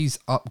that if these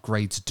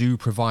upgrades do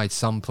provide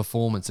some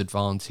performance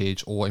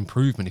advantage or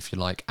improvement, if you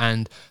like,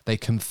 and they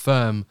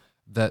confirm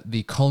that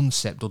the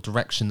concept or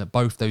direction that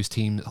both those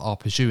teams are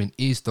pursuing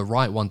is the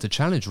right one to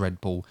challenge Red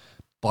Bull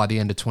by the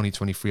end of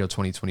 2023 or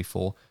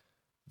 2024,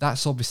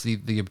 that's obviously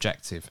the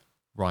objective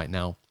right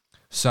now.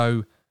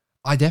 So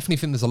I definitely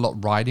think there's a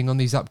lot riding on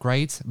these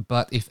upgrades,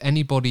 but if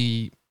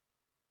anybody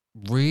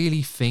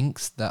really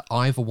thinks that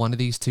either one of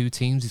these two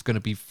teams is going to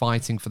be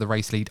fighting for the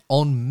race lead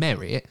on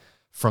merit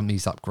from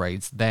these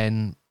upgrades,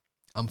 then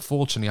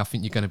unfortunately I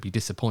think you're going to be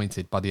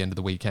disappointed by the end of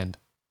the weekend.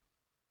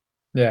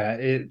 Yeah,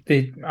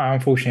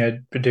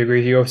 unfortunately, I do agree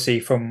with you. Obviously,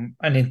 from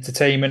an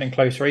entertainment and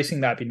close racing,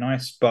 that'd be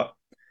nice, but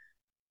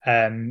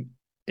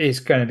it's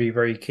going to be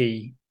very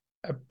key.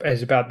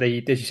 As about as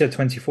you said,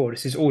 24.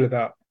 This is all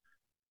about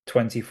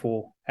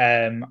 24.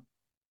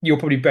 You're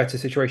probably better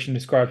situation to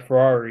describe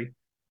Ferrari,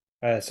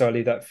 so I'll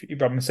leave that for you.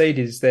 But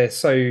Mercedes, they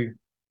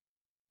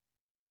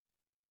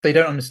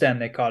don't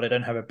understand their car. They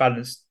don't have a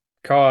balanced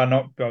car.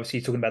 Not obviously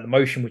talking about the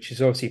motion, which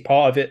is obviously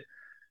part of it.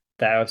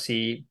 That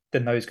obviously the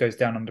nose goes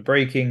down under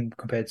braking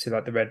compared to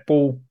like the Red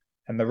Bull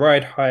and the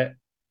ride height.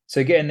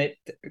 So getting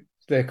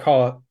the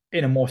car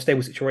in a more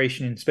stable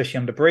situation, especially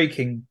under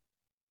braking,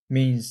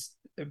 means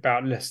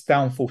about less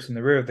downforce in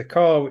the rear of the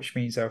car, which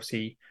means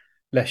obviously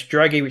less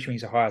draggy, which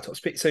means a higher top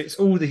speed. So it's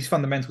all these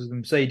fundamentals of the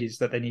Mercedes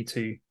that they need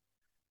to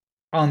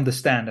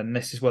understand, and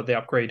this is what the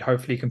upgrade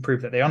hopefully can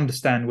prove, that they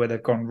understand where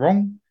they've gone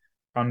wrong,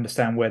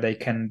 understand where they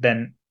can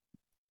then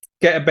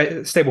get a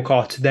better, stable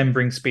car to then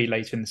bring speed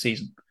later in the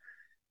season.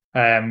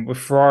 With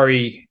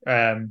Ferrari,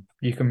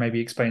 you can maybe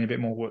explain a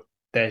bit more what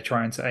they're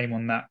trying to aim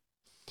on that.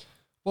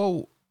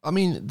 Well, I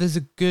mean,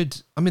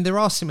 there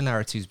are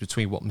similarities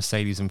between what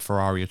Mercedes and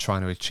Ferrari are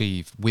trying to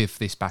achieve with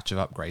this batch of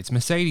upgrades.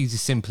 Mercedes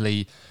is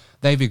simply,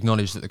 they've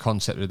acknowledged that the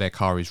concept of their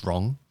car is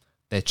wrong.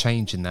 They're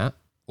changing that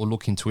or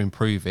looking to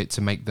improve it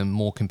to make them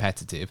more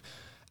competitive.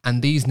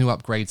 And these new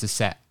upgrades are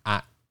set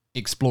at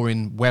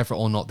exploring whether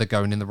or not they're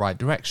going in the right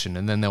direction.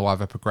 And then they'll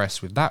either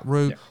progress with that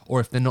route, or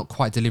if they're not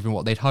quite delivering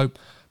what they'd hope,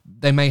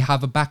 they may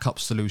have a backup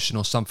solution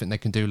or something they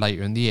can do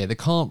later in the year. They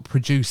can't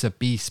produce a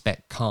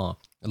B-spec car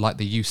like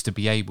they used to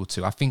be able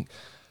to. I think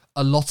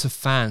a lot of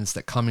fans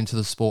that come into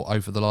the sport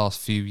over the last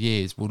few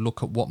years will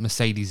look at what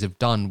Mercedes have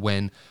done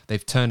when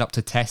they've turned up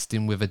to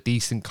testing with a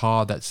decent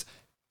car that's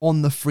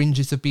on the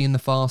fringes of being the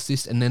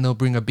fastest, and then they'll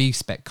bring a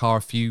B-spec car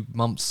a few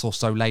months or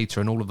so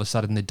later and all of a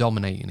sudden they're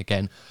dominating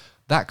again.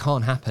 That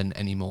can't happen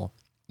anymore.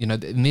 You know,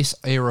 in this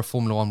era of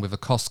Formula One with a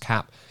cost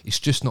cap, it's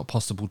just not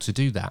possible to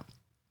do that.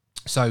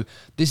 So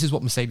this is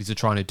what Mercedes are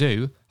trying to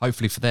do.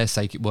 Hopefully for their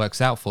sake it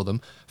works out for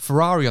them.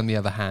 Ferrari, on the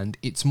other hand,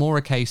 it's more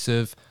a case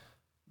of,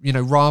 you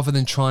know, rather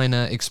than trying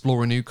to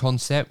explore a new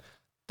concept,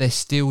 they're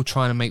still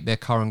trying to make their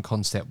current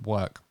concept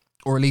work,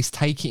 or at least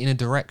take it in a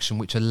direction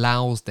which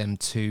allows them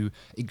to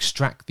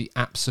extract the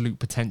absolute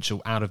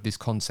potential out of this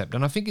concept.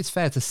 And I think it's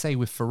fair to say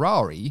with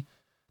Ferrari,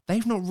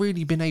 they've not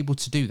really been able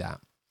to do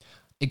that,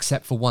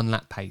 except for one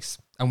lap pace.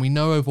 And we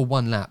know over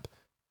one lap,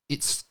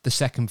 it's the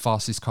second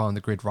fastest car on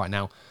the grid right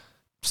now.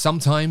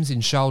 Sometimes,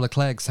 in Charles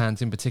Leclerc's hands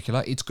in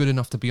particular, it's good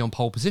enough to be on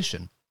pole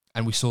position.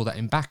 And we saw that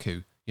in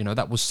Baku. You know,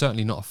 that was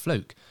certainly not a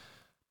fluke.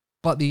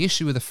 But the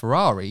issue with the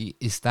Ferrari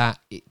is that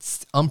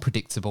it's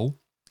unpredictable,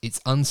 it's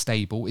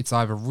unstable, it's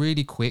either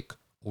really quick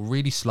or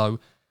really slow,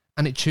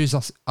 and it chews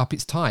us up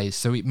its tyres.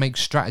 So it makes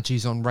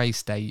strategies on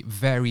race day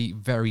very,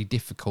 very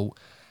difficult.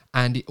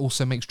 And it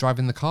also makes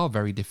driving the car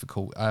very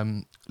difficult.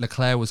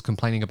 Leclerc was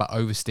complaining about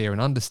oversteer and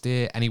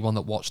understeer. Anyone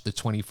that watched the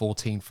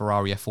 2014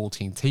 Ferrari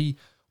F14T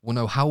will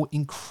know how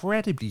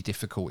incredibly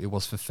difficult it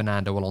was for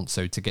Fernando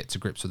Alonso to get to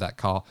grips with that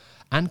car,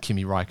 and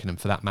Kimi Raikkonen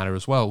for that matter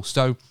as well.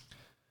 So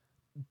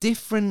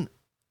different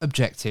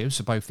objectives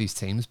for both these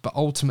teams, but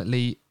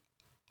ultimately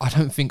I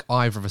don't think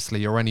either of us,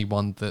 Lee, or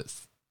anyone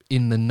that's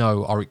in the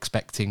know are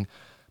expecting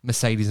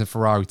Mercedes and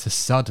Ferrari to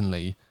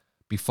suddenly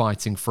be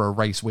fighting for a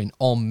race win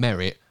on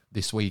merit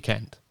this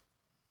weekend.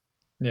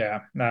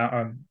 Yeah,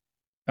 no,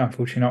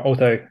 unfortunately not.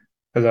 Although,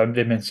 as I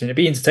did mention, it'd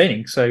be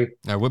entertaining. So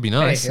it would be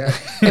nice.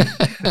 Hey,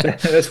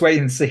 let's wait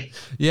and see.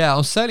 Yeah,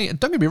 I'm certainly.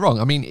 Don't get me wrong.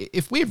 I mean,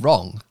 if we're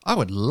wrong, I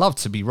would love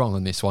to be wrong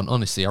on this one.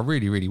 Honestly, I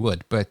really, really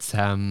would. But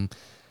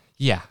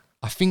yeah,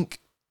 I think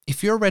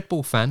if you're a Red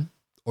Bull fan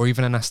or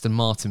even an Aston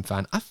Martin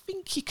fan, I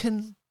think you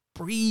can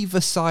breathe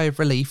a sigh of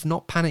relief,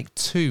 not panic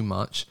too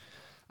much.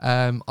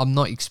 I'm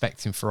not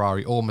expecting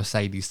Ferrari or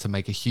Mercedes to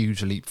make a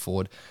huge leap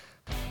forward.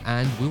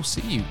 And we'll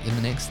see you in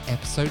the next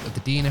episode of the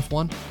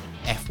DNF1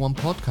 F1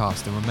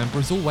 podcast. And remember,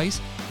 as always,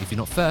 if you're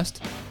not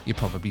first, you're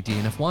probably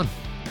DNF1.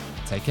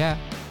 Take care.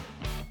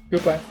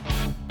 Goodbye.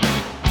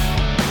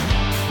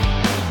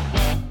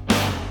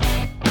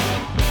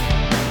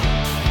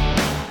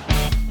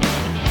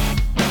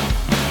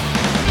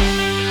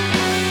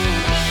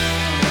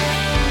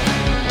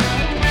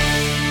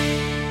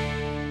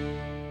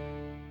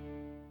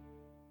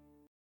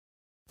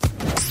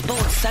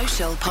 Sports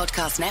Social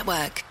Podcast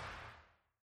Network.